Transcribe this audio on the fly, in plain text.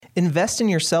Invest in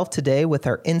yourself today with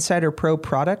our Insider Pro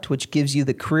product, which gives you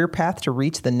the career path to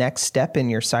reach the next step in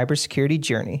your cybersecurity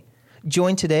journey.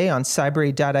 Join today on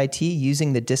Cybrary.it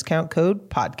using the discount code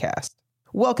PODCAST.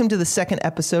 Welcome to the second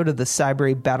episode of the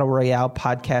Cybrary Battle Royale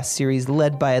podcast series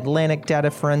led by Atlantic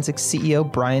Data Forensics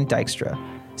CEO Brian Dykstra.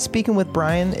 Speaking with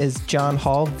Brian is John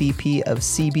Hall, VP of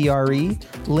Cybrary,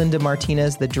 Linda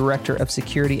Martinez, the Director of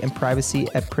Security and Privacy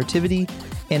at Protiviti,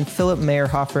 and Philip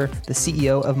Meyerhofer, the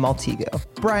CEO of Maltego.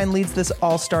 Brian leads this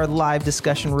all-star live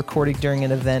discussion recorded during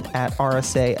an event at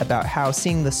RSA about how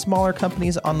seeing the smaller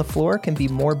companies on the floor can be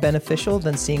more beneficial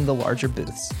than seeing the larger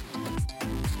booths.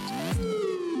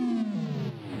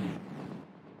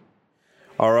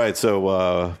 All right,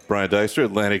 so Brian Dykstra,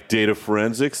 Atlantic Data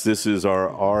Forensics. This is our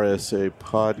RSA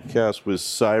podcast with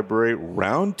Cybrary,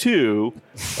 round 2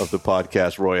 of the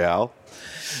podcast Royale.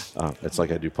 It's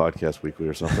like I do podcast weekly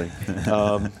or something.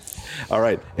 All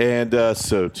right, and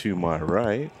so to my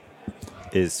right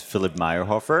is Philip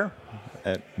Meyerhofer.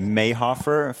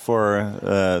 Mayhofer for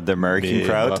the American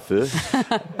crowd.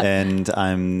 And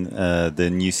I'm the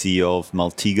new CEO of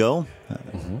Maltego.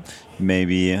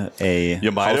 Maybe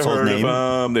you might have heard of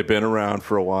them. They've been around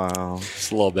for a while.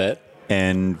 Just a little bit.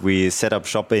 And we set up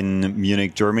shop in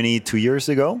Munich, Germany 2 years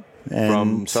ago. And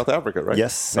from South Africa, right?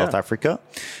 Yes, South Africa.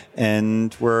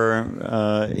 And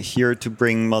we're here to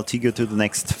bring Maltego to the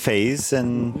next phase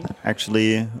and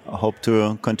actually hope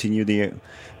to continue the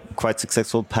quite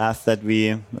successful path that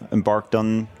we embarked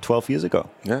on 12 years ago.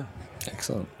 Yeah.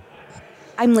 Excellent.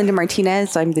 I'm Linda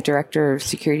Martinez. I'm the Director of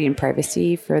Security and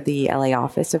Privacy for the LA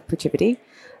office of Protiviti.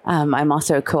 I'm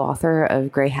also a co-author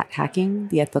of Grey Hat Hacking,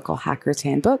 the Ethical Hacker's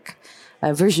Handbook,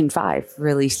 version 5,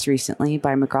 released recently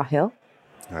by McGraw-Hill.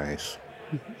 Nice.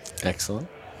 Excellent.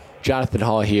 Jonathan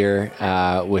Hall here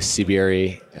with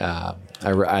Cybrary.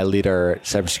 I lead our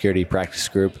cybersecurity practice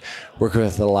group, working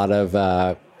with a lot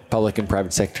of public and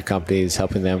private sector companies,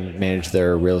 helping them manage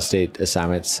their real estate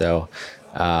assignments. So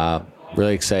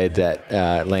really excited that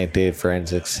Atlantic Data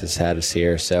Forensics has had us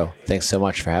here. So thanks so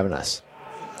much for having us.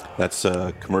 That's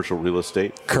commercial real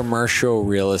estate. Commercial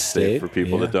real estate. For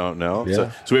people that don't know.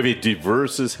 Yeah. So we have a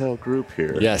diverse as hell group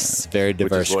here. Yes, very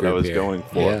diverse which is what group I was here. going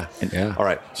for. Yeah. All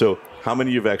right. So how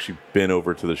many of you have actually been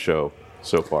over to the show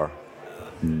so far?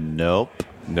 Nope.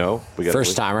 No?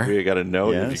 First timer. We got to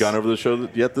know. Yes. Have you gone over to the show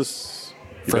yet?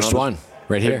 First one,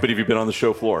 right here. But have you been on the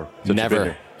show floor? Since you've been Never.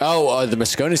 here? Oh, the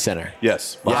Moscone Center.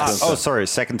 Yes. Yes. Oh, sorry.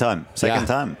 Second time.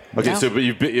 Time. Okay, Yeah. so but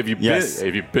have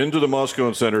you been to the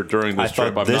Moscow Center during this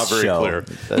trip? I'm not very clear.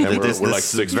 And we're like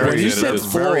 6 When minutes you into said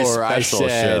this. floor, I special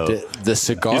said show. the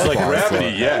cigar He's like, bar gravity,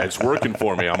 floor. yeah, it's working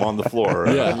for me. I'm on the floor.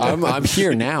 Yeah, I'm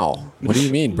here now. What do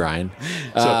you mean, Brian?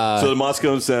 So the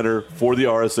Moscow Center for the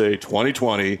RSA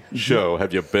 2020 show,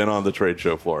 have you been on the trade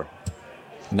show floor?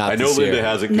 Not I know this Linda year.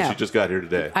 hasn't because No. she just got here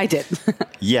today. I did.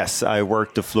 Yes, I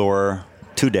worked the floor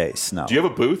 2 days now. Do you have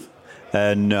a booth?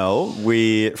 No,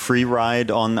 we free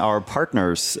ride on our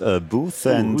partners' booth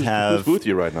and Whose booth are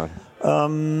you riding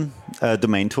on?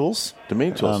 domain tools.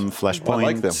 Domain tools. Flashpoint, I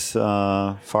like them.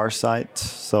 Farsight.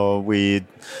 So we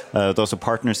those are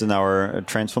partners in our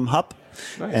Transform Hub.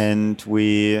 Nice. And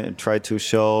we try to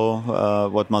show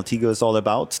what Maltego is all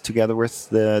about together with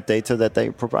the data that they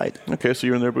provide. Okay, so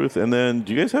you're in their booth. And then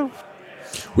do you guys have...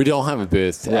 We don't have a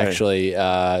booth, Right. actually.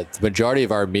 The majority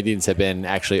of our meetings have been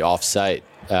actually off-site.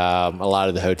 A lot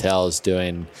of the hotels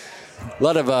doing a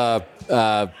lot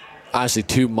of, honestly,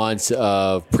 2 months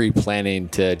of pre-planning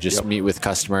to just meet with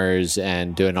customers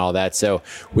and doing all that. So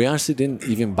we honestly didn't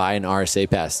even buy an RSA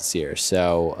pass this year.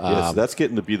 So, so that's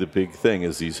getting to be the big thing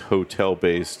is these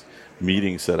hotel-based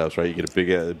meeting setups, right? You get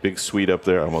a big suite up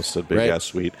there. I almost said big-ass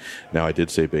suite. Now I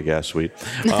did say big-ass suite.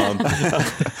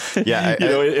 Yeah,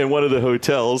 In one of the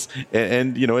hotels,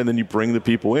 and then you bring the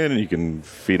people in, and you can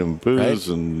feed them booze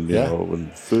and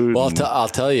and food. Well, and, I'll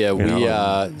tell you,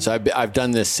 so I've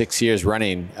done this 6 years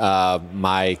running.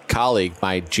 My colleague,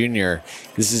 my junior,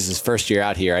 this is his first year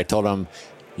out here. I told him,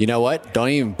 you know what? Don't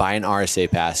even buy an RSA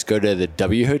pass. Go to the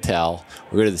W Hotel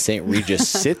or go to the St. Regis,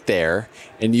 sit there,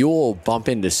 and you will bump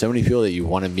into so many people that you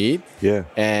want to meet. Yeah.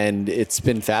 And it's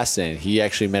been fascinating. He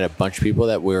actually met a bunch of people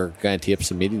that we're going to tee up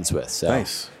some meetings with. So,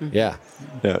 Nice. Yeah.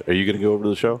 Are you going to go over to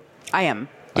the show? I am.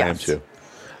 I am Yes. too.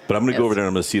 But I'm going to go over there and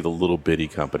I'm going to see the little bitty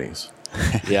companies.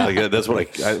 Yeah. Like, that's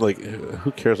what I like.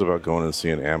 Who cares about going and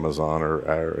seeing Amazon or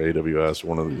AWS?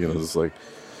 One of the, it's like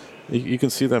you can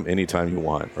see them anytime you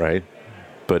want, right?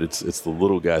 But it's the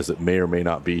little guys that may or may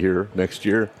not be here next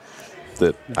year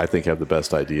that I think have the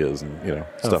best ideas and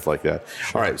stuff like that.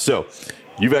 Sure. All right, so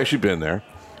you've actually been there.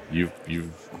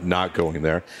 You've not going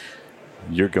there.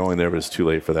 You're going there, but it's too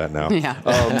late for that now.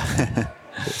 Yeah.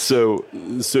 So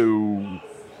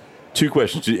 2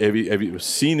 questions. Have you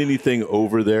seen anything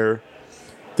over there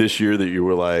this year that you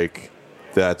were like,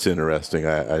 that's interesting,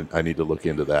 I need to look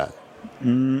into that?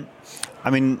 I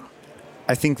mean,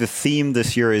 I think the theme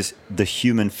this year is the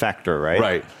human factor, right?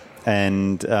 Right.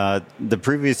 And the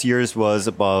previous years was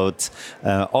about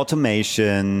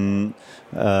automation,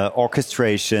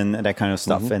 orchestration, and that kind of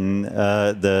stuff. And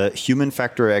the human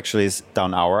factor actually is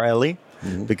down our alley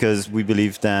because we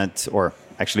believe that, or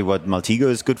actually what Maltego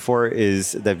is good for,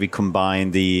 is that we combine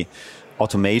the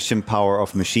automation power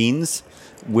of machines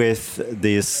with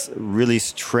this really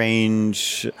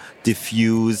strange,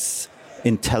 diffuse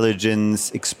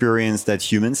intelligence experience that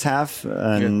humans have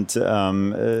and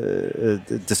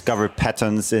discover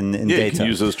patterns in data. You can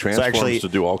use those transforms to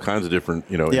do all kinds of different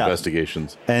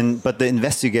investigations. But the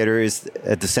investigator is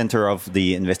at the center of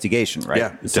the investigation, right?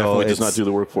 Yeah, it definitely does not do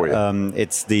the work for you.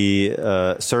 It's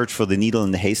the search for the needle in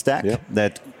the haystack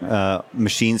that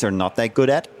machines are not that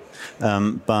good at.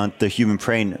 But the human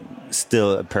brain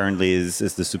still apparently is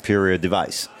the superior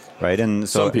device, right? And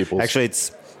so actually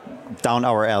it's down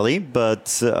our alley, but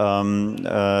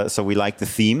so we like the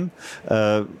theme.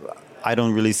 I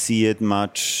don't really see it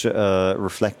much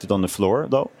reflected on the floor,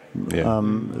 though. Yeah.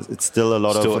 It's still a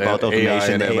lot about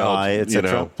automation, AI,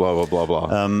 etc. Blah blah blah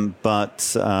blah.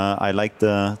 But I like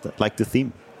the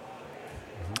theme.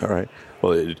 All right.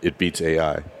 Well, it beats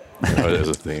AI as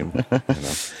a theme.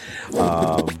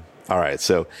 All right.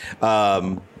 So,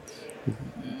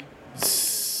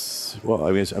 well,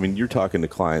 I mean, you're talking to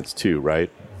clients too, right?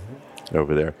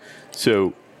 Over there.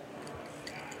 So,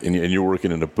 and you're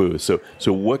working in a booth. So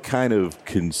what kind of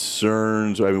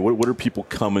concerns, I mean, what are people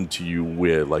coming to you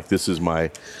with? Like, this is my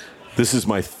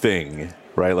thing,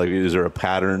 right? Like, is there a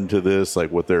pattern to this?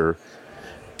 Like what they're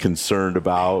concerned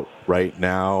about right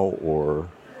now, or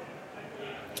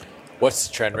what's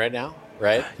the trend right now?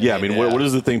 Right? Yeah. I mean, what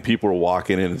is the thing people are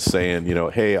walking in and saying,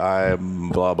 hey, I'm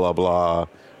blah, blah, blah,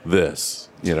 this,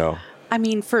 I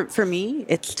mean, for me,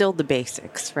 it's still the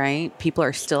basics, right? People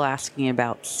are still asking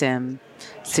about SIM,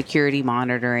 security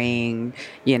monitoring,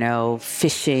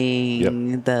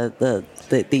 phishing,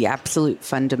 the absolute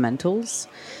fundamentals,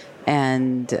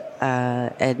 and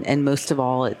most of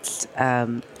all, it's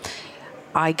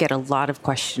I get a lot of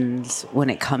questions when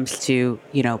it comes to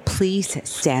please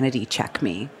sanity check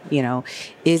me.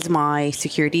 Is my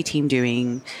security team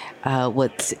doing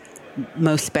what's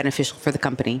most beneficial for the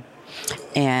company?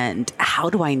 And how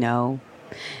do I know?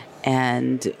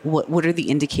 And what are the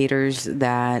indicators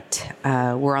that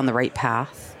we're on the right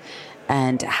path?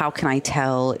 And how can I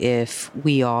tell if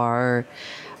we are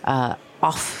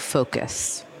off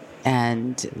focus?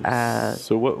 And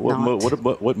so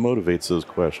what motivates those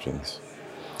questions?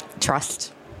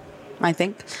 Trust. I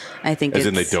think as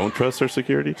in they don't trust their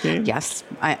security team? Yes.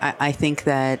 I think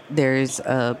that there's a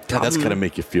problem. God, that's going to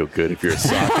make you feel good if you're a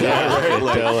SOC guy,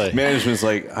 right? Like, management's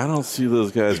like, I don't see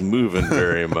those guys moving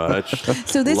very much.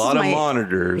 So this a lot of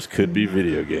monitors could be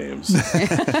video games.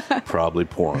 Probably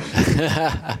porn.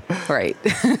 Right.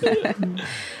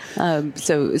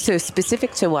 So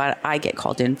specific to what I get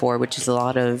called in for, which is a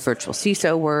lot of virtual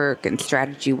CISO work and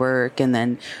strategy work and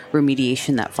then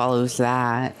remediation that follows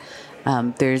that.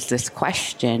 There's this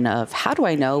question of how do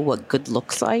I know what good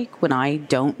looks like when I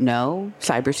don't know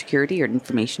cybersecurity or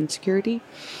information security?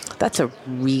 That's a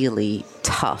really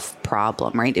tough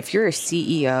problem, right? If you're a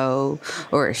CEO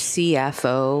or a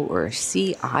CFO or a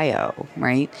CIO,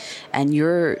 right, and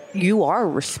you are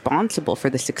responsible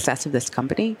for the success of this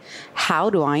company,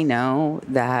 how do I know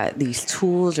that these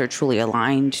tools are truly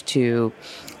aligned to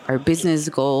our business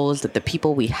goals, that the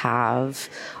people we have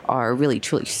are really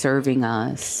truly serving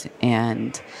us?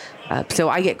 And so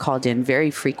I get called in very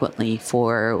frequently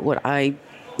for what I,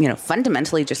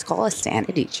 fundamentally just call a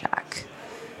sanity check.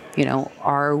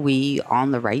 Are we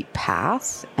on the right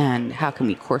path? And how can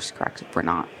we course correct if we're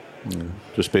not?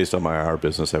 Just based on my IR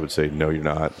business, I would say, no, you're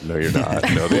not. No, you're not.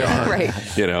 No, they are. Right.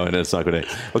 And it's not going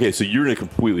to. Okay, so you're in a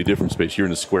completely different space. You're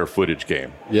in a square footage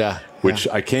game. Yeah. Which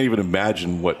I can't even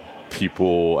imagine what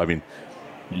people,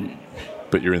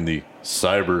 but you're in the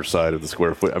cyber side of the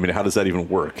square foot. I mean, how does that even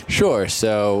work? Sure.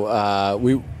 So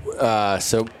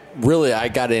really, I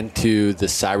got into the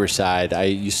cyber side. I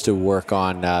used to work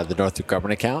on the Northrop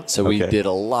Grumman account. So we did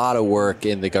a lot of work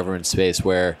in the government space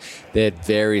where they had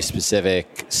very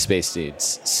specific space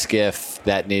needs, SCIF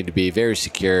that needed to be very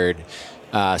secured.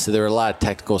 So there were a lot of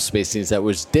technical space needs that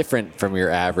was different from your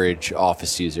average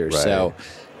office user. Right. So,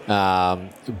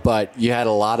 but you had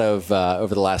a lot of,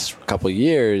 over the last couple of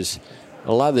years,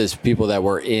 a lot of those people that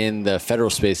were in the federal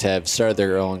space have started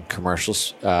their own commercial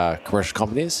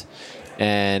companies.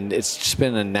 And it's just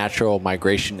been a natural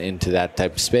migration into that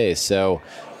type of space. So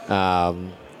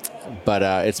but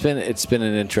it's been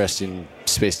an interesting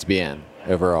space to be in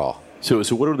overall. So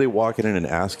what are they walking in and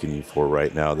asking you for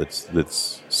right now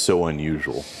that's so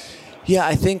unusual? Yeah,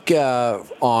 I think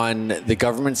on the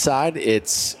government side,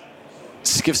 it's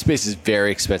SCIF space is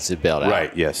very expensive to build out.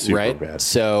 Right, yes, super bad.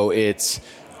 So it's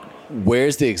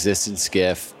where's the existing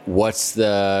SCIF? What's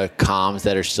the comms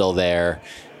that are still there?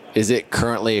 Is it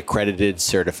currently accredited,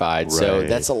 certified? Right. So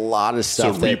that's a lot of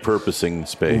stuff. So repurposing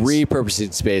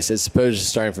space as opposed to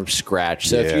starting from scratch.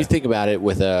 So if you think about it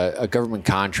with a government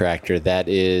contractor that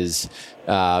is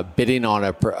bidding on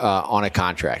a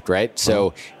contract, right?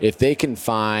 So if they can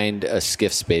find a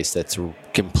SCIF space that's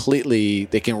completely,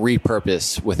 they can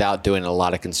repurpose without doing a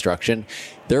lot of construction,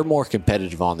 they're more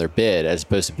competitive on their bid as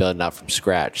opposed to building out from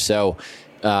scratch. So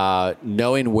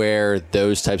knowing where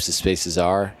those types of spaces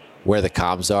are, where the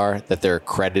comms are, that they're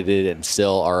accredited and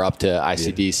still are up to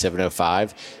ICD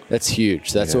 705, that's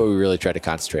huge. That's what we really try to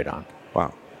concentrate on.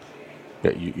 Wow.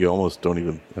 Yeah, you almost don't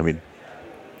even, you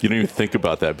don't even think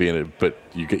about that being it, but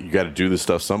you got to do this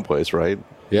stuff someplace, right?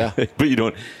 Yeah. But you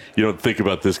don't think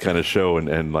about this kind of show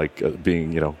and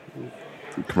being,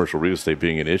 commercial real estate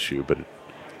being an issue, but it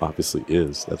obviously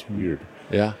is. That's weird.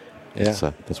 Yeah. Yeah.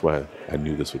 That's why I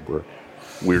knew this would work.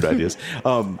 Weird ideas.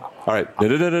 All right.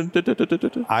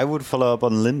 I would follow up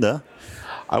on Linda.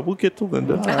 I will get to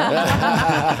Linda.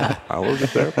 I will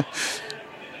get there.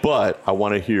 But I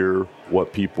want to hear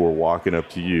what people are walking up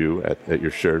to you at your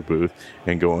shared booth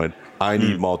and going, I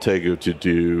need Maltego to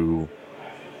do,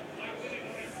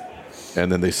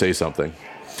 and then they say something.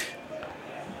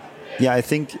 Yeah, I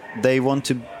think they want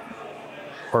to,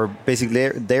 or basically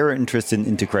they're interested in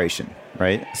integration,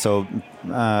 right? So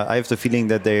I have the feeling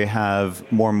that they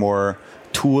have more and more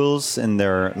tools in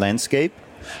their landscape,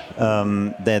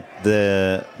 that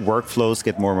the workflows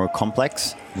get more and more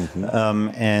complex.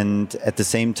 And at the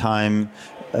same time,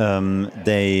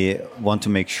 they want to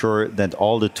make sure that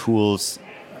all the tools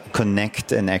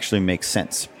connect and actually make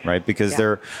sense, right? Because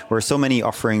there were so many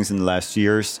offerings in the last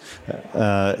years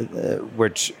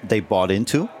which they bought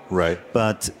into, right?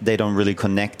 But they don't really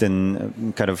connect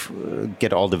and kind of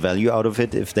get all the value out of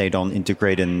it if they don't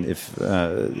integrate and if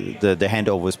the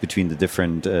handovers between the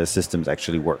different systems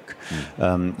actually work.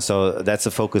 So that's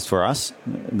a focus for us,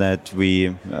 that we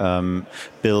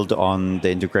build on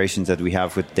the integrations that we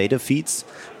have with data feeds,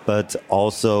 but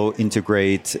also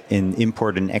integrate in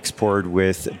import and export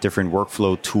with different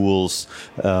workflow tools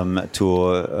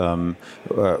to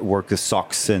work the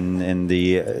SOCs in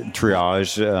the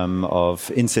triage of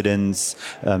incidents,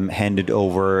 handed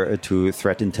over to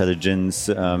threat intelligence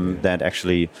that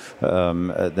actually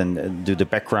then do the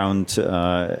background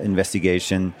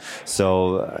investigation.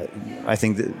 So I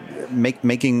think that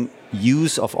making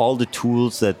use of all the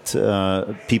tools that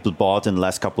people bought in the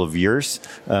last couple of years,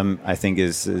 I think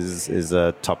is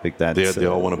a topic that they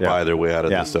all want to buy their way out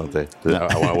of this, don't they?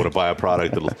 I want to buy a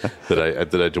product that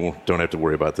I don't have to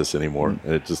worry about this anymore,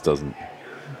 and it just doesn't.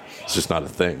 It's just not a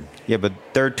thing. Yeah, but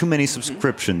there are too many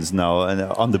subscriptions now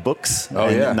on the books.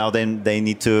 Now they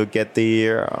need to get the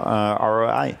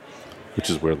ROI. Which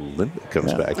is where Linda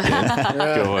comes back in,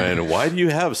 going, why do you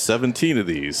have 17 of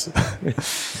these?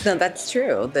 No, that's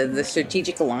true. The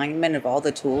strategic alignment of all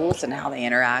the tools and how they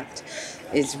interact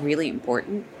is really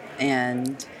important.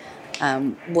 And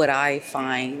what I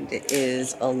find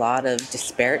is a lot of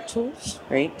disparate tools,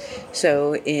 right?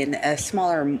 So in a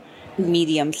smaller,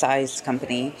 medium-sized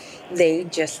company, they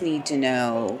just need to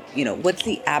know, what's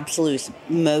the absolute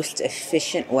most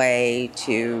efficient way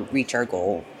to reach our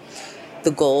goal.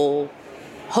 The goal,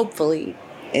 hopefully,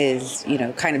 is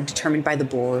kind of determined by the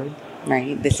board,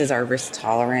 right? This is our risk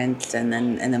tolerance, and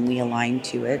then we align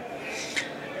to it.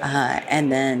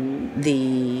 And then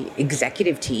the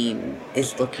executive team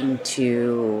is looking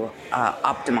to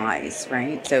optimize,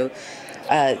 right? So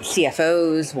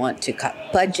CFOs want to cut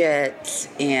budgets,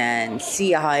 and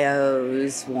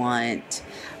CIOs want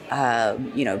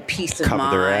peace of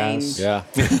cover mind. their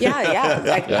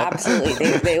ass.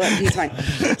 Absolutely. They want peace of mind.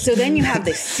 So then you have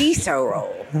the CISO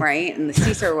role, right? And the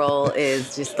CISO role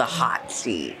is just the hot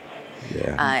seat.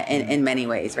 In many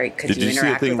ways, right? Because Did you see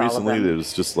a thing recently that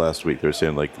was just last week? They're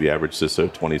saying the average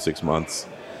CISO 26 months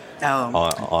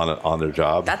on their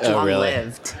job. That's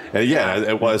long-lived. Really? And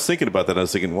I was thinking about that. I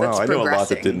was thinking, wow, I know a lot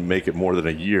that didn't make it more than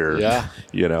a year. Yeah.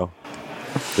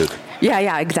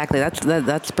 Yeah, exactly.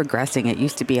 That's progressing. It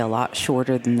used to be a lot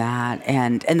shorter than that,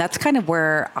 and that's kind of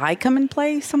where I come in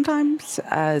play sometimes.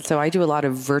 So I do a lot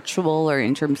of virtual or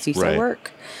interim CISO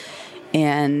work,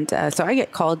 and so I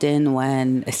get called in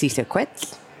when a CISO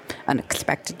quits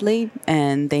unexpectedly,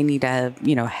 and they need a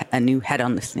new head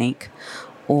on the snake,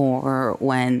 or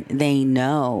when they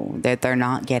know that they're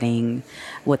not getting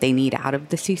what they need out of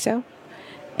the CISO.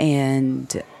 And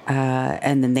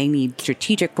then they need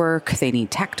strategic work, they need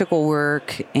tactical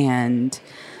work, and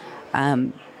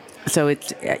so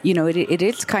it's it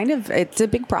is kind of, it's a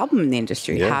big problem in the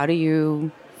industry. Yeah. How do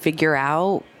you figure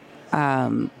out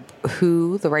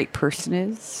who the right person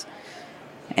is,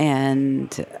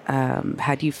 and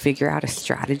how do you figure out a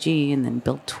strategy and then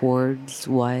build towards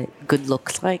what good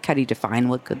looks like? How do you define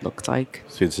what good looks like?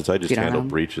 Since I just handle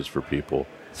breaches for people,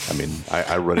 I mean,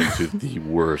 I run into the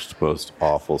worst, most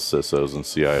awful CISOs and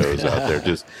CIOs out there.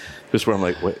 Just where I'm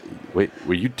like, wait,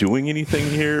 were you doing anything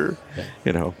here?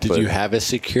 Did you have a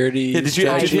security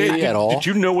strategy at all? Did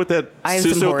you know what that I have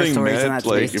some CISO horror thing stories in meant? that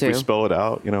Like, space if we too. spell it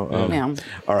out, Yeah.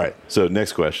 All right. So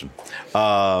next question.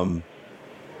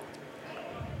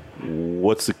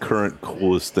 What's the current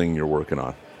coolest thing you're working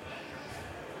on?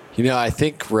 I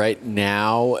think right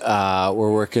now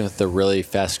we're working with a really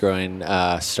fast-growing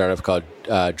startup called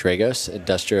Dragos,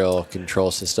 Industrial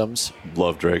Control Systems.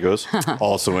 Love Dragos.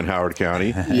 Also in Howard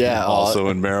County. Yeah. Also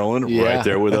in Maryland. Yeah. Right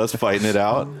there with us, fighting it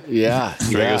out. Yeah.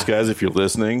 Dragos guys, if you're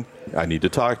listening, I need to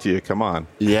talk to you. Come on.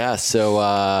 Yeah.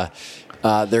 So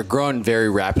they're growing very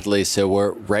rapidly. So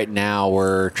right now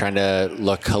we're trying to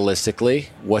look holistically.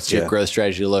 What's your growth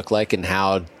strategy look like, and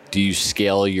how do you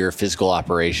scale your physical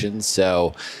operations?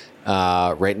 So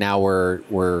right now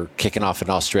we're kicking off an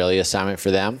Australia assignment for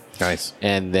them. Nice.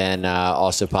 And then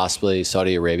also possibly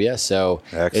Saudi Arabia. So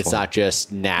Excellent. It's not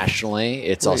just nationally,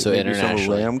 it's also Maybe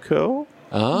internationally. Some Aramco?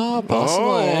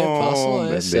 Possibly.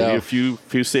 Maybe So, a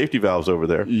few safety valves over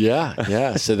there.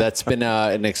 yeah. So that's been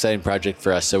an exciting project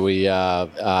for us. So we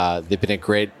they've been a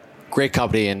great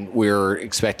company, and we're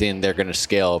expecting they're going to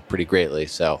scale pretty greatly.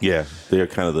 So Yeah, they're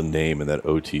kind of the name in that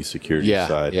OT security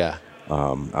side. Yeah.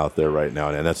 Out there right now,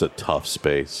 and that's a tough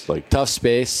space. Tough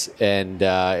space, and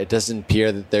it doesn't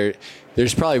appear that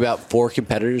there's probably about 4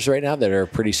 competitors right now that are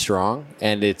pretty strong,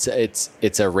 and it's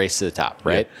a race to the top,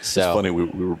 right? Yeah. So it's funny. We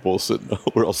were both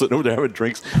we're all sitting over there having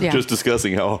drinks, just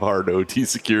discussing how hard OT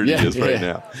security is right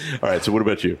now. All right. So what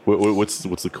about you? What's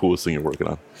the coolest thing you're working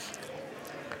on?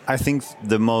 I think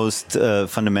the most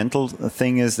fundamental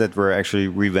thing is that we're actually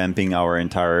revamping our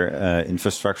entire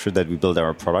infrastructure that we build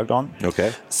our product on.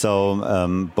 Okay.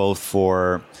 So both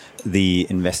for the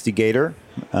investigator,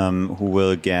 who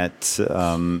will get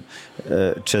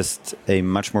just a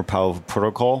much more powerful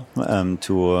protocol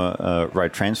to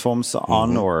write transforms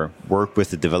on, or work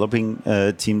with the developing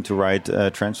team to write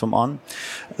transform on.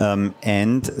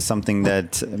 And something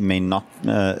that may not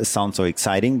sound so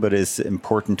exciting, but is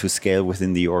important to scale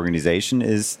within the organization,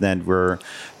 is that we're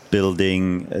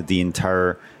building the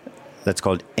entire, that's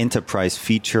called enterprise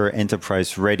feature,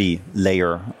 enterprise ready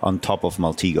layer on top of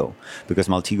Maltego, because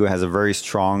Maltego has a very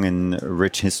strong and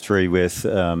rich history with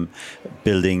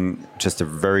building just a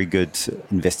very good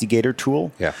investigator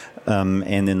tool. Yeah.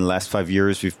 And in the last 5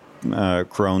 years, we've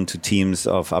grown to teams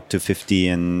of up to 50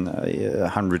 and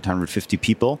 100, 150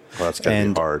 people. Well, that's going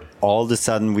to be hard. All of a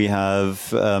sudden, we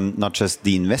have not just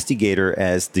the investigator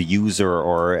as the user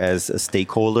or as a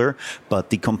stakeholder, but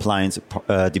the compliance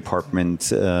department,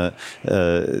 the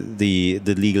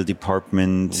legal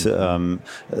department,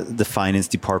 the finance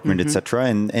department, etc.,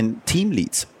 and team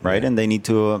leads, right? And they need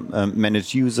to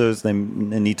manage users, they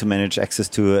need to manage access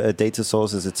to data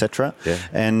sources, etc. Yeah.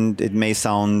 And it may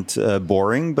sound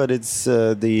boring, but it's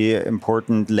the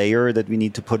important layer that we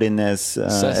need to put in as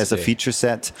a feature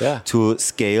set to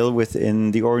scale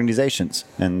within the organizations,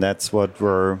 and that's what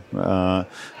we're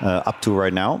up to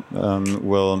right now.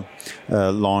 We'll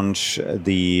launch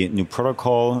the new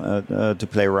protocol to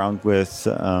play around with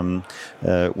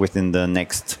within the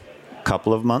next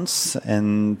couple of months,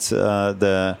 and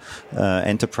the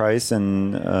enterprise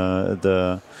and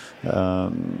the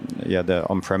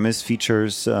on-premise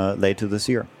features later this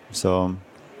year. So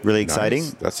really exciting.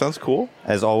 Nice. That sounds cool.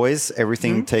 As always,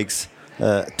 everything takes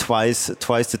twice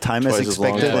the time as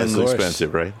expected, and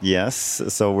expensive, right? Yes,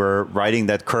 so we're riding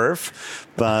that curve,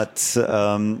 but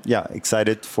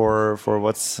excited for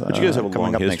what's But you guys have a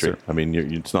long up history. next year. I mean,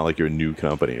 it's not like you're a new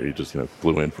company, or you just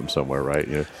flew in from somewhere, right?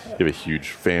 You have a huge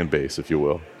fan base, if you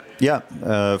will. Yeah,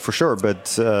 for sure.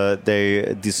 But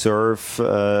they deserve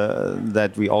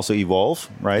that we also evolve,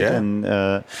 right? Yeah.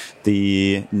 And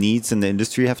the needs in the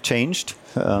industry have changed.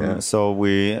 So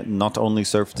we not only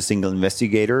serve the single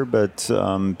investigator, but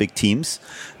big teams,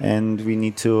 and we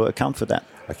need to account for that.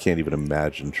 I can't even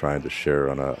imagine trying to share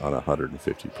on a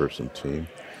 150-person team.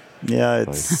 Yeah,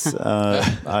 it's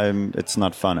it's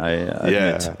not fun. I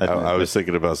admit. I was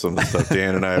thinking about some of the stuff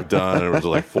Dan and I have done, and it was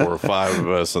like 4 or 5 of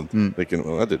us, and thinking,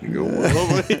 well, that didn't go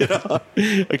well.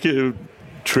 I can't.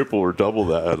 triple or double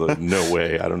that. I was like, no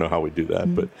way. I don't know how we do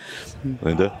that. But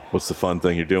Linda, what's the fun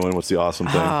thing you're doing? What's the awesome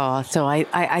thing? Oh, so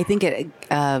I think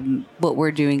what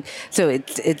we're doing. So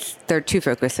there are two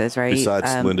focuses, right?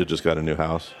 Besides, Linda just got a new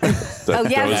house. Yes.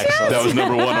 That was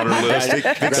number one on her list.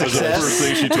 That was the first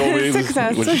thing she told me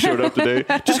when she showed up today.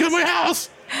 Just got my house.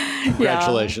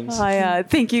 Congratulations. Yeah,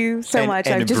 thank you so much.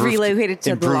 I've just relocated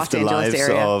to the Los Angeles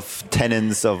area. Of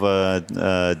tenants of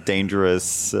a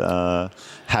dangerous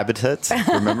habitat.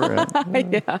 Remember?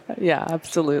 Yeah,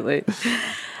 absolutely.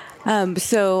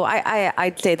 So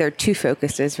I'd say there are two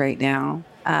focuses right now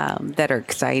that are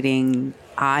exciting.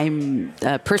 I'm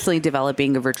personally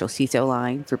developing a virtual CISO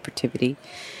line for Protiviti.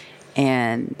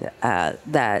 And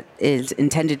that is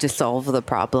intended to solve the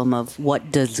problem of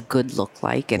what does good look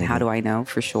like and how do I know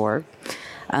for sure.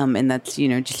 And that's,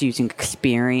 just using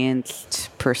experienced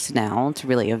personnel to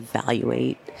really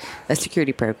evaluate a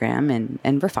security program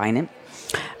and refine it.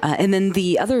 And then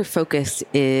the other focus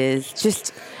is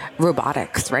just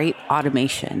robotics, right?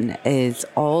 Automation is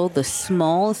all the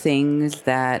small things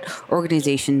that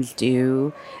organizations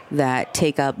do that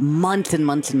take up months and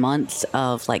months and months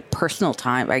of like personal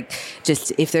time. Like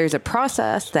just if there's a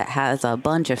process that has a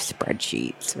bunch of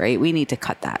spreadsheets, right? We need to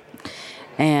cut that.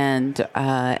 And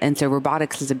so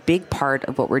robotics is a big part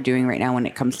of what we're doing right now when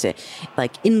it comes to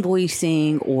like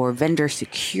invoicing or vendor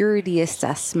security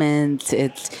assessments.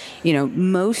 It's,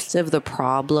 most of the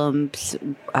problems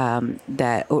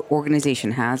that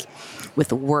organization has with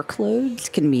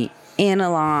workloads can be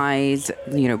analyzed,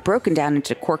 broken down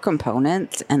into core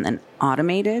components and then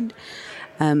automated.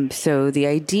 So the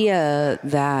idea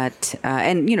that,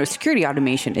 security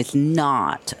automation is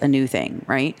not a new thing,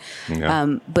 right?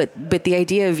 Yeah. But the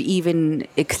idea of even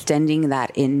extending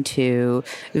that into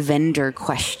vendor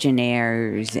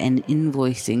questionnaires and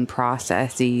invoicing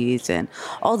processes and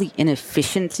all the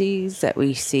inefficiencies that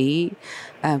we see.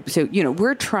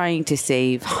 We're trying to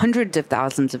save hundreds of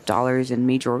thousands of dollars in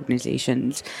major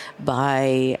organizations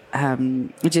by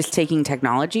just taking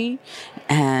technology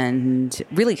and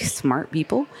really smart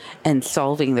people and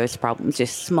solving those problems,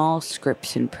 just small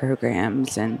scripts and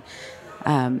programs. And,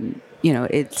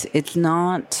 it's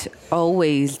not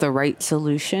always the right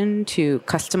solution to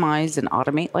customize and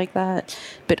automate like that,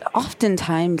 but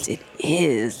oftentimes it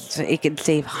is. It could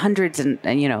save hundreds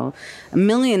and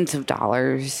millions of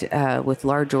dollars with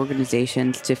large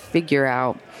organizations to figure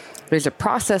out. There's a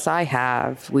process I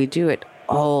have. We do it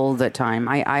all the time.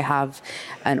 I have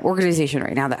an organization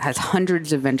right now that has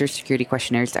hundreds of vendor security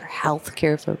questionnaires that are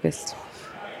healthcare focused.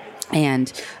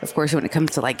 And of course, when it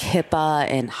comes to like HIPAA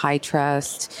and high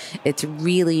trust, it's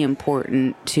really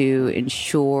important to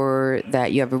ensure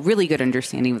that you have a really good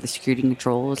understanding of the security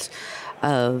controls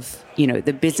of,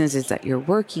 the businesses that you're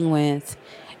working with.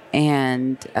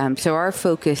 And so our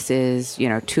focus is,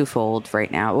 twofold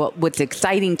right now. Well, what's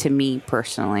exciting to me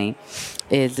personally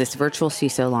is this virtual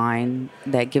CISO line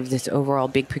that gives this overall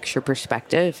big picture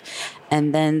perspective.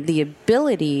 And then the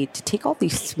ability to take all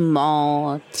these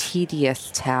small, tedious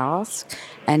tasks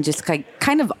and just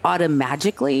kind of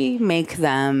automagically make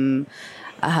them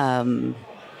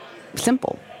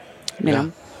simple, you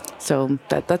know? So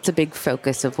that's a big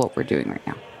focus of what we're doing right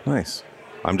now. Nice.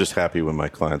 I'm just happy when my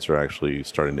clients are actually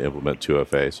starting to implement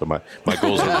 2FA. So my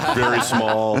goals are very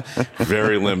small,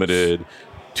 very limited.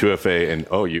 2FA and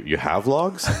you have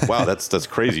logs? Wow, that's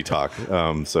crazy talk.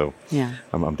 So yeah,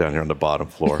 I'm down here on the bottom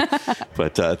floor.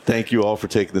 But thank you all for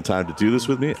taking the time to do this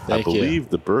with me. I believe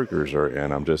the burgers are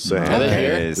in. I'm just saying.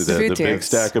 The big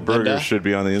stack of burgers should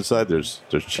be on the inside. There's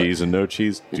cheese and no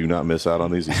cheese. Do not miss out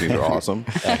on these. These things are awesome.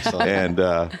 Excellent.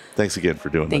 And thanks again for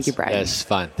doing this. Thank you, Brian. It's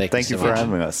fun. Thank you so for much.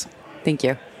 having us. Thank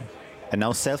you. And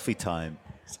now selfie time.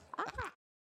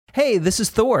 Hey, this is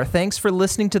Thor. Thanks for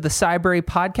listening to the Cybrary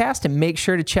podcast, and make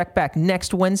sure to check back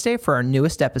next Wednesday for our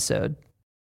newest episode.